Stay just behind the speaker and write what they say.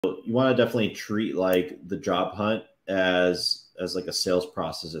you want to definitely treat like the job hunt as like a sales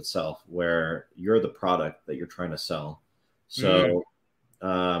process itself, where you're the product that you're trying to sell. So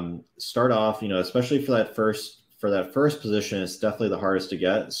start off, especially for that first position, it's definitely the hardest to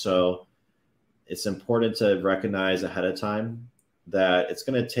get. So it's important to recognize ahead of time that it's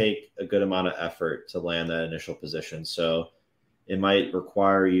going to take a good amount of effort to land that initial position. So it might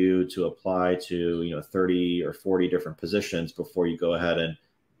require you to apply to 30 or 40 different positions before you go ahead and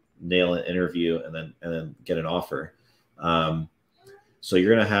nail an interview and then get an offer. So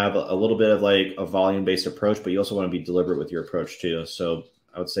you're going to have a little bit of like a volume-based approach, but you also want to be deliberate with your approach too. So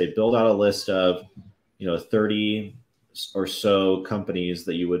I would say build out a list of 30 or so companies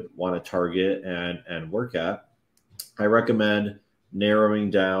that you would want to target and work at. I recommend narrowing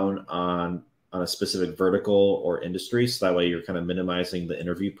down on a specific vertical or industry, so that way you're kind of minimizing the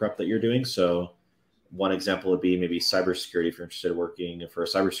interview prep that you're doing. So one example would be maybe cybersecurity. If you're interested in working for a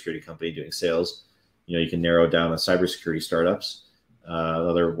cybersecurity company doing sales, you can narrow down on cybersecurity startups.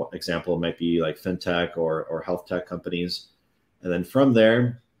 Another example might be like fintech or health tech companies. And then from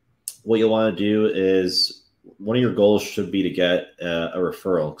there, what you'll want to do is one of your goals should be to get a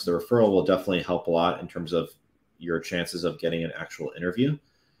referral, because the referral will definitely help a lot in terms of your chances of getting an actual interview.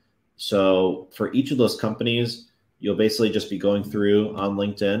 So for each of those companies, you'll basically just be going through on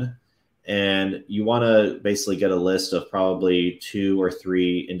LinkedIn, and you want to basically get a list of probably 2 or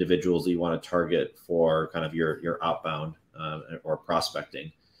 3 individuals that you want to target for kind of your outbound or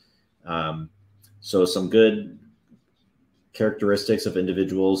prospecting. So some good characteristics of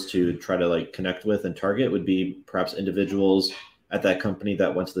individuals to try to like connect with and target would be perhaps individuals at that company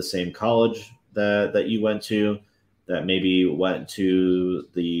that went to the same college that you went to, that maybe went to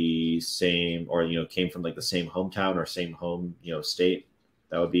the same, or came from like the same hometown or same home state.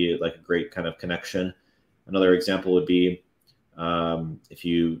 That would be like a great kind of connection. Another example would be if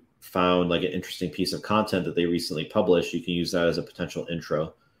you found like an interesting piece of content that they recently published, you can use that as a potential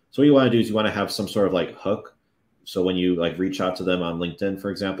intro. So what you want to do is you want to have some sort of like hook. So when you like reach out to them on LinkedIn,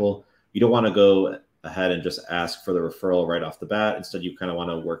 for example, you don't want to go ahead and just ask for the referral right off the bat. Instead, you kind of want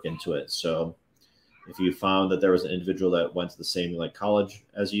to work into it. So if you found that there was an individual that went to the same like college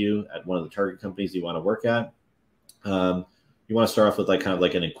as you at one of the target companies you want to work at, you want to start off with like kind of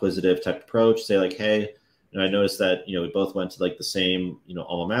like an inquisitive type approach. Say like, hey, I noticed that we both went to like the same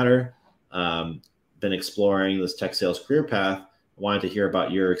alma mater. Been exploring this tech sales career path. Wanted to hear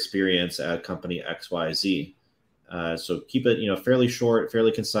about your experience at company XYZ. So keep it fairly short,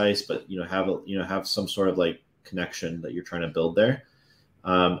 fairly concise, but have some sort of like connection that you're trying to build there.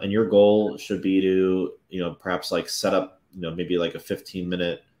 And your goal should be to perhaps like set up maybe like a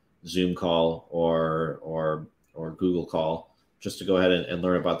 15-minute Zoom call or Google call, just to go ahead and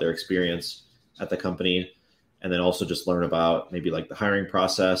learn about their experience at the company, and then also just learn about maybe like the hiring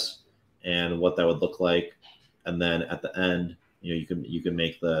process and what that would look like. And then at the end, you can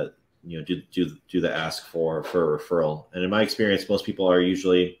make the do the ask for a referral. And in my experience, most people are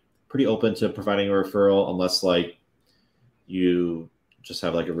usually pretty open to providing a referral, unless like you just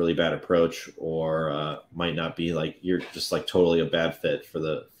have like a really bad approach, or might not be like you're just like totally a bad fit for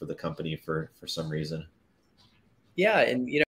the company for some reason. Yeah, and